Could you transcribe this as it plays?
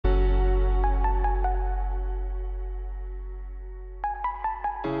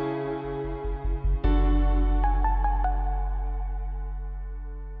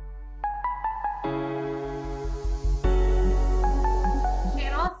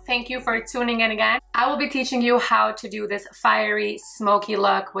thank you for tuning in again. I will be teaching you how to do this fiery, smoky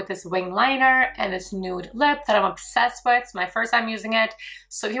look with this wing liner and this nude lip that I'm obsessed with. It's my first time using it.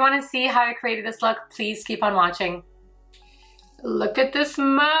 So if you want to see how I created this look, please keep on watching. Look at this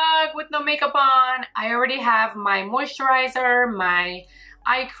mug with no makeup on. I already have my moisturizer, my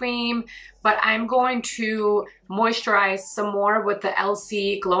eye cream, but I'm going to moisturize some more with the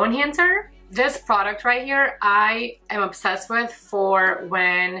Elcie Glow Enhancer. This product right here, I am obsessed with for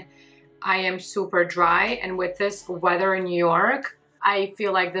when I am super dry, and with this weather in New York, I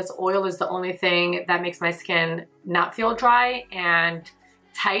feel like this oil is the only thing that makes my skin not feel dry and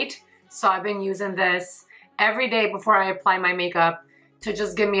tight. So I've been using this every day before I apply my makeup to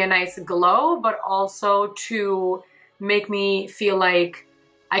just give me a nice glow, but also to make me feel like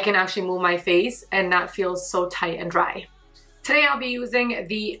I can actually move my face and not feel so tight and dry. Today I'll be using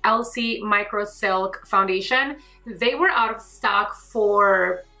the Elcie Microsilque foundation. They were out of stock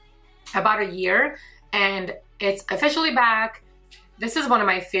for about a year and it's officially back. This is one of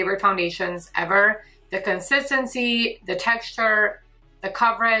my favorite foundations ever. The consistency, the texture, the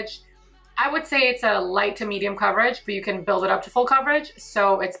coverage. I would say it's a light to medium coverage, but you can build it up to full coverage.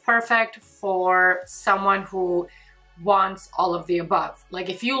 So it's perfect for someone who wants all of the above. Like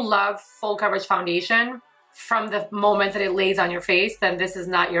if you love full coverage foundation from the moment that it lays on your face, then this is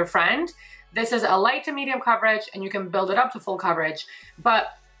not your friend. This is a light to medium coverage and you can build it up to full coverage.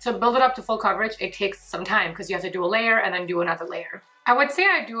 But to build it up to full coverage, it takes some time because you have to do a layer and then do another layer. I would say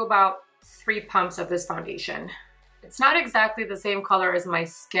I do about 3 pumps of this foundation. It's not exactly the same color as my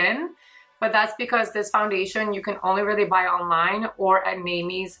skin, but that's because this foundation you can only really buy online or at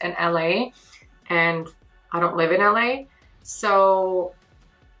Namie's in LA, and I don't live in LA. So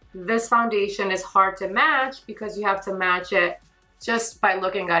this foundation is hard to match because you have to match it just by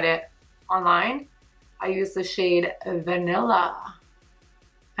looking at it online. I use the shade Vanilla.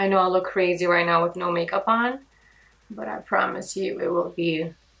 I know I look crazy right now with no makeup on, but I promise you it will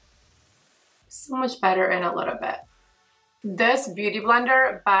be so much better in a little bit. This Beauty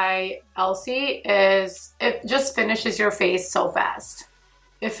Blender by Elcie it just finishes your face so fast.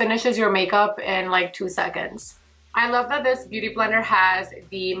 It finishes your makeup in like 2 seconds. I love that this Beauty Blender has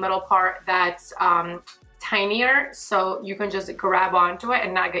the middle part that's tinier, so you can just grab onto it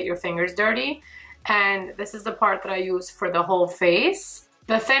and not get your fingers dirty. And this is the part that I use for the whole face.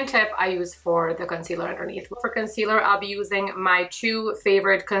 The thin tip I use for the concealer underneath. For concealer, I'll be using my 2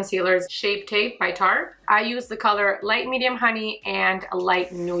 favorite concealers, Shape Tape by Tarte. I use the color Light Medium Honey and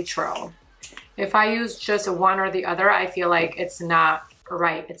Light Neutral. If I use just one or the other, I feel like it's not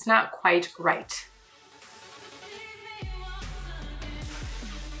right. It's not quite right.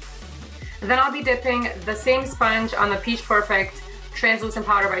 Then I'll be dipping the same sponge on the Peach Perfect Translucent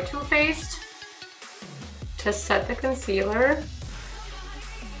Powder by Too Faced to set the concealer.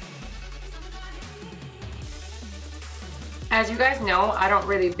 As you guys know, I don't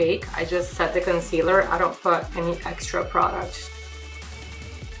really bake. I just set the concealer. I don't put any extra product.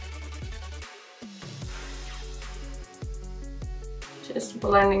 Just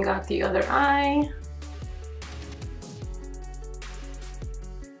blending out the other eye.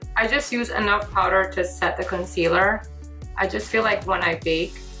 I just use enough powder to set the concealer. I just feel like when I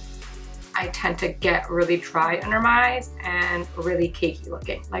bake, I tend to get really dry under my eyes and really cakey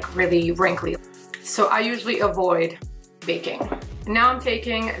looking, like really wrinkly. So I usually avoid baking. Now I'm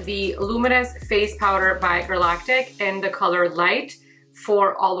taking the Luminous face powder by Girlactick in the color Light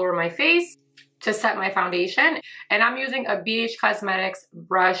for all over my face to set my foundation. And I'm using a BH Cosmetics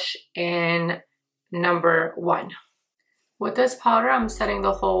brush in number 1. With this powder, I'm setting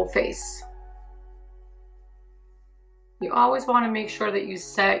the whole face. You always want to make sure that you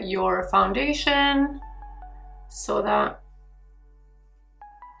set your foundation so that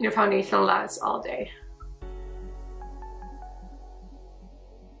your foundation lasts all day.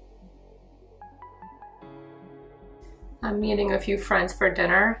 I'm meeting a few friends for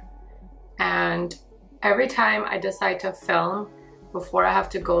dinner, and every time I decide to film before I have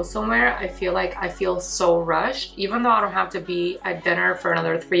to go somewhere, I feel like I feel so rushed. Even though I don't have to be at dinner for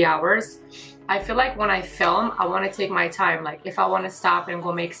another 3 hours, I feel like when I film, I want to take my time. Like if I want to stop and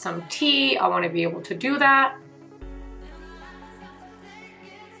go make some tea, I want to be able to do that.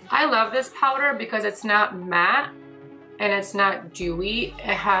 I love this powder because it's not matte and it's not dewy.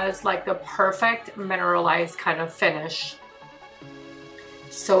 It has like the perfect mineralized kind of finish.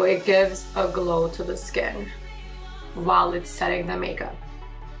 So it gives a glow to the skin while it's setting the makeup.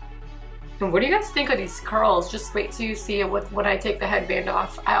 And what do you guys think of these curls? Just wait till you see it when I take the headband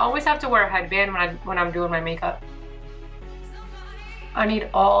off. I always have to wear a headband when I'm doing my makeup. I need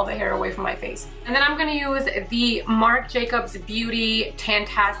all the hair away from my face. And then I'm gonna use the Marc Jacobs Beauty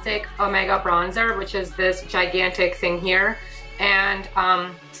Tantastic Omega Bronzer, which is this gigantic thing here. And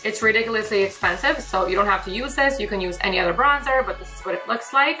it's ridiculously expensive, so you don't have to use this. You can use any other bronzer, but this is what it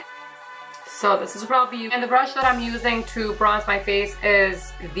looks like. So this is probably, and the brush that I'm using to bronze my face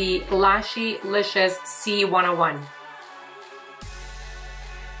is the Lashylicious C101.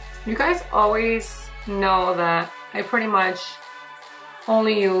 You guys always know that I pretty much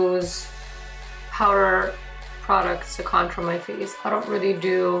only use powder products to contour my face. I don't really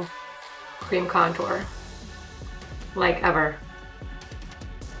do cream contour, like ever.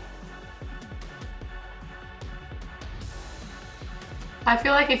 I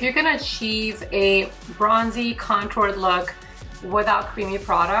feel like if you can achieve a bronzy contoured look without creamy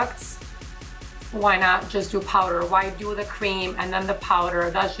products, why not just do powder? Why do the cream and then the powder?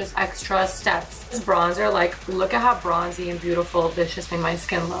 That's just extra steps. This bronzer, like, look at how bronzy and beautiful this just made my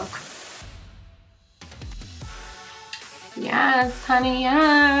skin look. Yes, honey,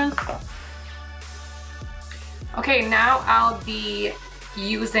 yes. Okay, now I'll be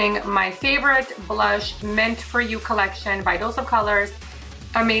using my favorite blush, Mint For You collection by Colors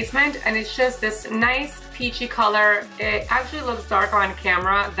Amazemint, and it's just this nice peachy color. It actually looks darker on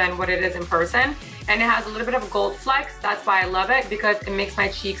camera than what it is in person, and it has a little bit of gold flecks. That's why I love it, because it makes my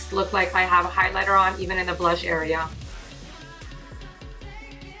cheeks look like I have a highlighter on, even in the blush area.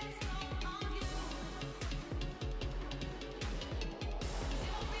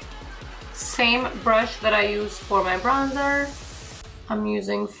 Same brush that I use for my bronzer, I'm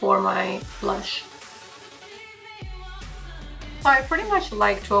using for my blush. So I pretty much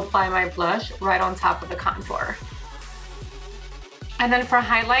like to apply my blush right on top of the contour. And then for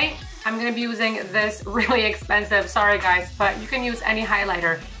highlight, I'm gonna be using this really expensive, sorry guys, but you can use any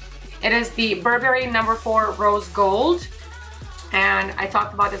highlighter. It is the Burberry No. 4 Rose Gold. And I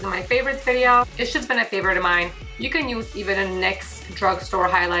talked about this in my favorites video. It's just been a favorite of mine. You can use even a NYX drugstore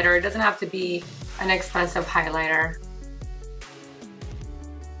highlighter. It doesn't have to be an expensive highlighter.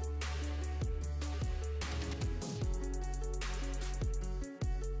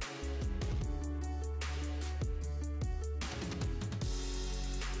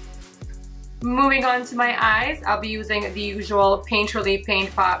 Moving on to my eyes, I'll be using the usual Painterly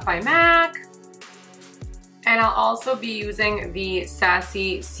Paint Pot by MAC. And I'll also be using the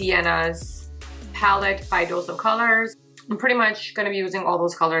Sassy Siennas palette by Colors. I'm pretty much going to be using all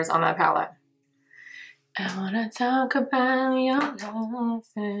those colors on that palette. I wanna talk about your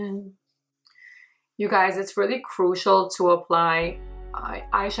loving. You guys, it's really crucial to apply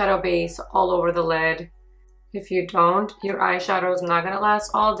eyeshadow base all over the lid. If you don't, your eyeshadow is not going to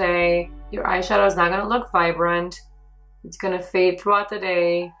last all day. Your eyeshadow is not going to look vibrant. It's going to fade throughout the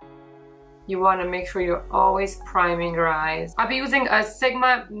day. You want to make sure you're always priming your eyes. I'll be using a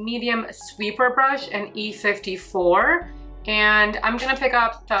Sigma medium sweeper brush in E54. And I'm going to pick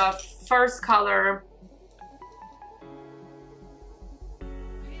up the first color.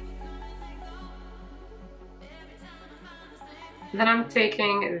 Then I'm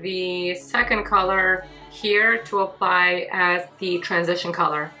taking the second color here to apply as the transition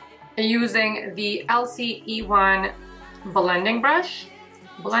color. Using the Elcie E1 blending brush,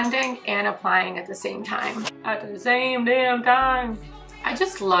 blending and applying at the same time. At the same damn time. I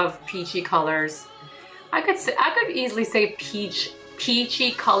just love peachy colors. I could easily say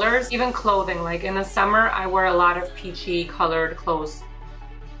peachy colors, even clothing. Like in the summer, I wear a lot of peachy colored clothes.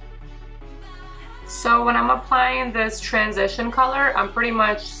 So when I'm applying this transition color, I'm pretty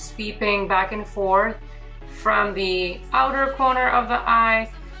much sweeping back and forth from the outer corner of the eye.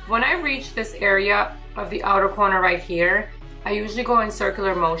 When I reach this area of the outer corner right here, I usually go in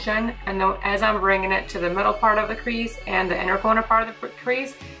circular motion, and then as I'm bringing it to the middle part of the crease and the inner corner part of the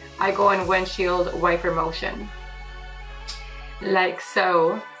crease, I go in windshield wiper motion. Like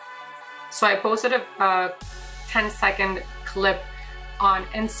so. So I posted a 10-second clip on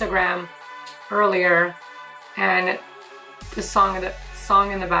Instagram earlier, and the song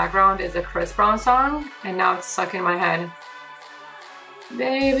in the background is a Chris Brown song, and now it's stuck in my head.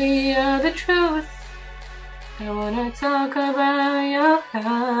 Baby, you're the truth. I wanna talk about your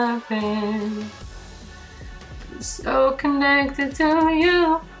loving. I'm so connected to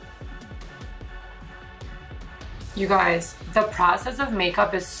you. You guys, the process of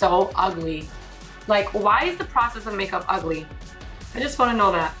makeup is so ugly. Like, why is the process of makeup ugly? I just want to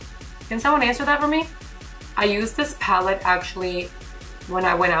know that. Can someone answer that for me? I used this palette actually when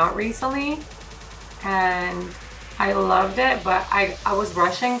I went out recently, and I loved it, but I was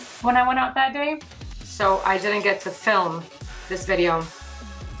rushing when I went out that day, so I didn't get to film this video.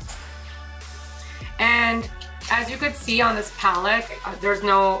 And As you could see on this palette, there's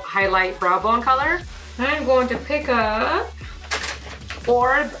no highlight brow bone color. I'm going to pick up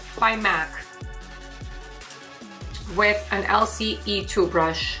Orb by MAC with an Elcie E2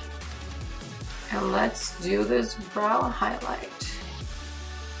 brush. And let's do this brow highlight.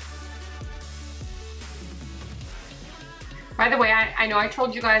 By the way, I know I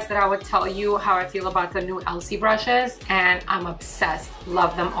told you guys that I would tell you how I feel about the new Elcie brushes, and I'm obsessed.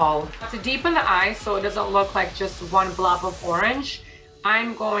 Love them all. To deepen the eye so it doesn't look like just one blob of orange,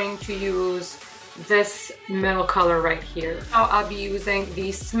 I'm going to use this middle color right here. Now I'll be using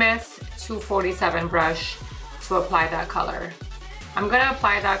the Smith 247 brush to apply that color. I'm gonna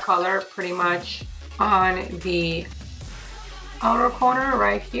apply that color pretty much on the outer corner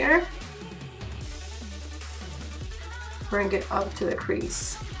right here. Bring it up to the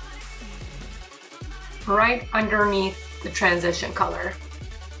crease. Right underneath the transition color.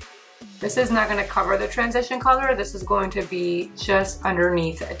 This is not gonna cover the transition color, this is going to be just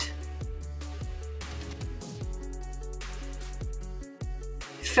underneath it.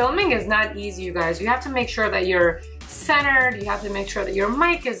 Filming is not easy, you guys. You have to make sure that you're centered, you have to make sure that your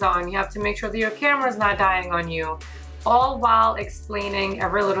mic is on, you have to make sure that your camera is not dying on you, all while explaining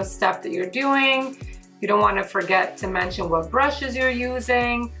every little step that you're doing. You don't want to forget to mention what brushes you're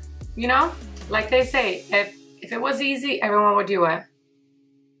using. You know, like they say, if it was easy, everyone would do it.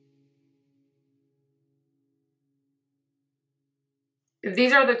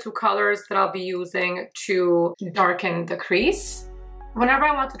 These are the two colors that I'll be using to darken the crease. Whenever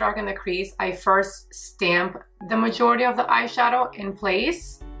I want to darken the crease, I first stamp the majority of the eyeshadow in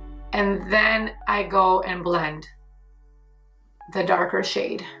place, and then I go and blend the darker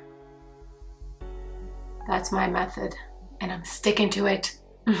shade. That's my method, and I'm sticking to it.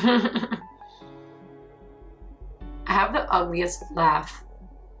 I have the ugliest laugh.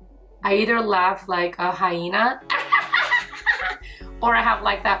 I either laugh like a hyena or I have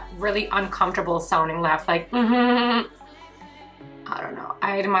like that really uncomfortable sounding laugh, like I don't know.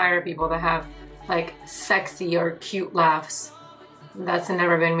 I admire people that have like sexy or cute laughs. That's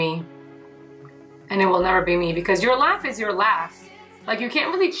never been me. And it will never be me, because your laugh is your laugh. Like, you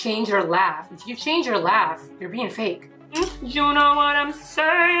can't really change your laugh. If you change your laugh, you're being fake. You know what I'm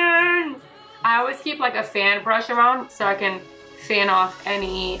saying? I always keep like a fan brush around so I can fan off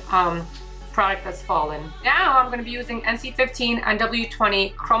any product that's fallen. Now I'm gonna be using NC15 and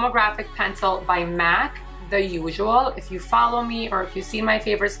W20 Chromographic pencil by MAC. The usual. If you follow me or if you've seen my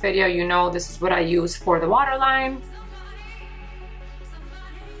favorites video, you know this is what I use for the waterline.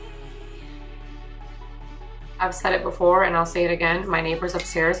 I've said it before and I'll say it again. My neighbors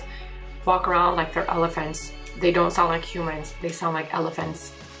upstairs walk around like they're elephants. They don't sound like humans, they sound like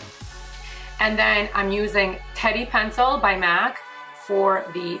elephants. And then I'm using Teddy Pencil by MAC for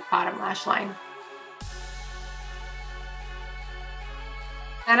the bottom lash line.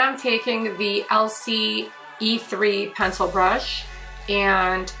 Then I'm taking the Elcie E3 pencil brush,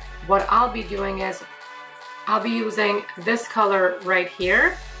 and what I'll be doing is I'll be using this color right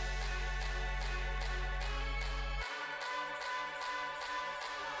here.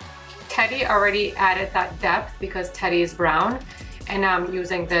 Teddy already added that depth because Teddy is brown, and I'm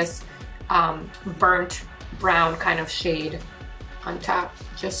using this burnt brown kind of shade on top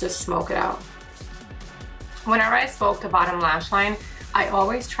just to smoke it out. Whenever I smoke the bottom lash line, I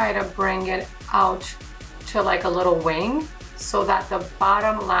always try to bring it out to like a little wing so that the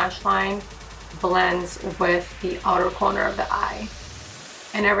bottom lash line blends with the outer corner of the eye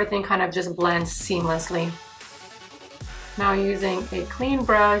and everything kind of just blends seamlessly. Now using a clean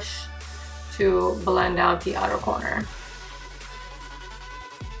brush to blend out the outer corner.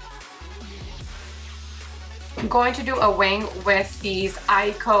 I'm going to do a wing with these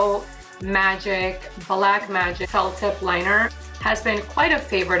Eyeko Black Magic Felt Tip Liner. Has been quite a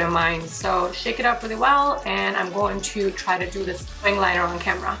favorite of mine, so shake it up really well, and I'm going to try to do this wing liner on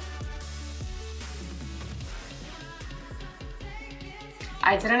camera.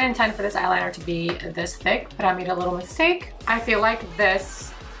 I didn't intend for this eyeliner to be this thick, but I made a little mistake. I feel like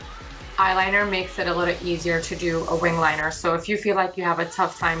this eyeliner makes it a little easier to do a wing liner, so if you feel like you have a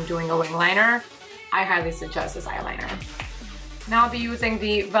tough time doing a wing liner, I highly suggest this eyeliner. Now I'll be using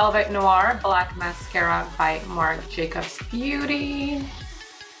the Velvet Noir Black Mascara by Marc Jacobs Beauty.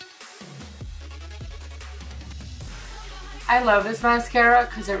 I love this mascara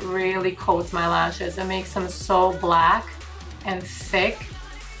because it really coats my lashes. It makes them so black and thick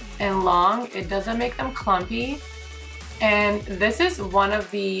and long. It doesn't make them clumpy. And this is one of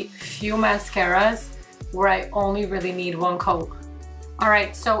the few mascaras where I only really need one coat. All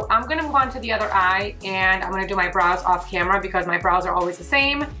right, so I'm gonna move on to the other eye, and I'm gonna do my brows off camera because my brows are always the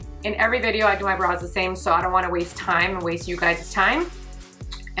same In every video, I do my brows the same, so I don't want to waste time and waste you guys' time.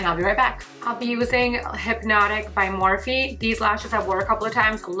 And I'll be right back. I'll be using Hypnotic by Morphe. These lashes I've worn a couple of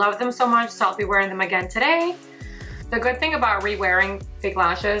times, love them so much, so I'll be wearing them again today. The good thing about re-wearing fake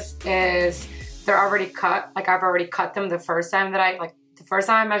lashes is they're already cut. Like I've already cut them the first time that I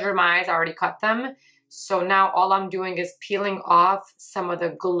measured my eyes, I already cut them. So now all I'm doing is peeling off some of the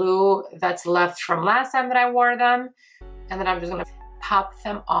glue that's left from last time that I wore them. And then I'm just gonna pop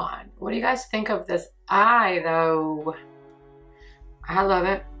them on. What do you guys think of this eye though? I love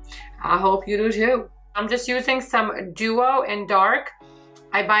it. I hope you do too. I'm just using some Duo in dark.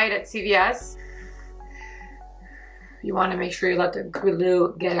 I buy it at CVS. You want to make sure you let the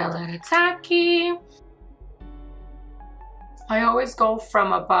glue get a little tacky. I always go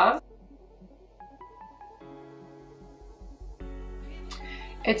from above.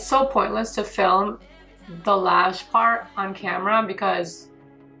 It's so pointless to film the lash part on camera because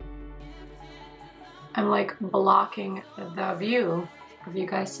I'm like blocking the view of you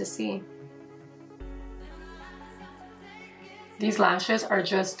guys to see. These lashes are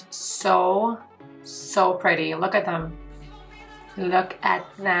just so pretty. Look at them. Look at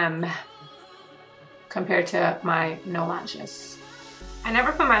them compared to my no lashes. I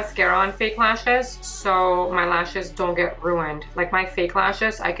never put mascara on fake lashes, so my lashes don't get ruined. Like my fake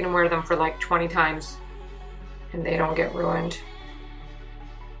lashes, I can wear them for like 20 times and they don't get ruined.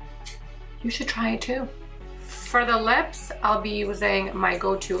 You should try it too. For the lips, I'll be using my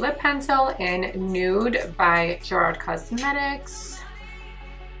go-to lip pencil in Nude by Jouer Cosmetics.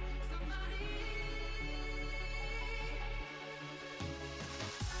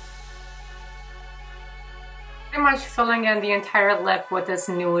 Pretty much filling in the entire lip with this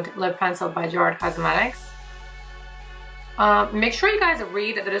Nude lip pencil by Jouer Cosmetics. Make sure you guys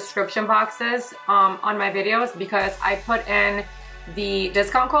read the description boxes on my videos because I put in the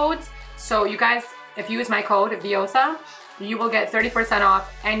discount codes. So you guys, if you use my code VIOSA, you will get 30%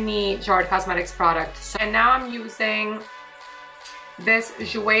 off any Jouer Cosmetics product. And now I'm using this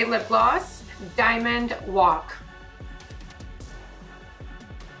Jouer lip gloss, Diamond Walk.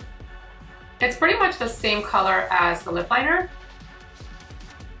 It's pretty much the same color as the lip liner.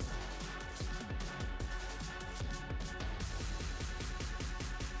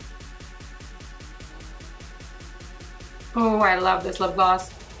 Oh, I love this lip gloss.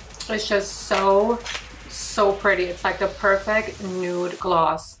 It's just so pretty. It's like the perfect nude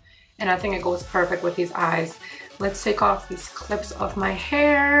gloss. And I think it goes perfect with these eyes. Let's take off these clips of my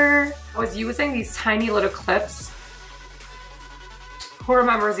hair. I was using these tiny little clips. Who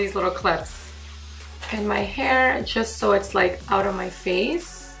remembers these little clips? In my hair, just so it's like out of my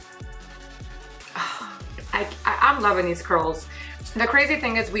face. I'm loving these curls. The crazy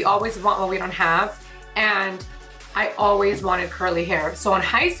thing is we always want what we don't have, and I always wanted curly hair. So in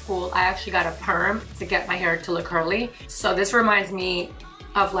high school, I actually got a perm to get my hair to look curly. So this reminds me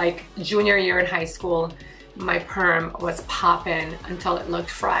of like junior year in high school. My perm was popping until it looked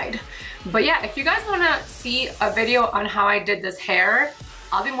fried. But yeah, if you guys wanna see a video on how I did this hair,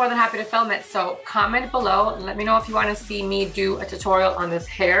 I'll be more than happy to film it. So comment below and let me know if you wanna see me do a tutorial on this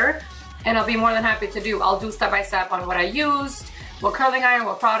hair. And I'll be more than happy to do. I'll do step by step on what I used, what curling iron,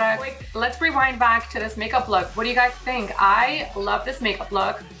 what product. Let's rewind back to this makeup look. What do you guys think? I love this makeup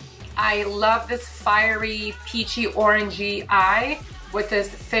look. I love this fiery, peachy, orangey eye with this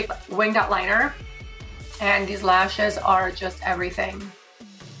thick winged out liner. And these lashes are just everything.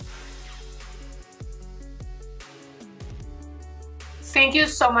 Thank you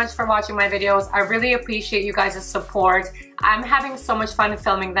so much for watching my videos. I really appreciate you guys' support. I'm having so much fun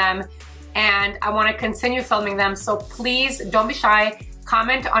filming them and I want to continue filming them. So please don't be shy.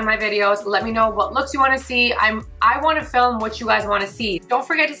 Comment on my videos. Let me know what looks you want to see. I want to film what you guys want to see. Don't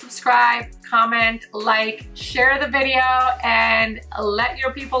forget to subscribe, comment, like, share the video, and let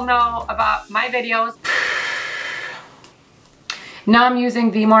your people know about my videos. Now I'm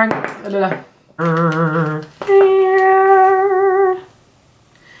using the Marc.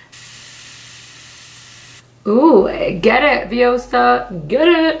 Ooh, get it, VIOSA, get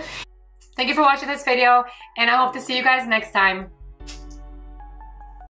it. Thank you for watching this video, and I hope to see you guys next time.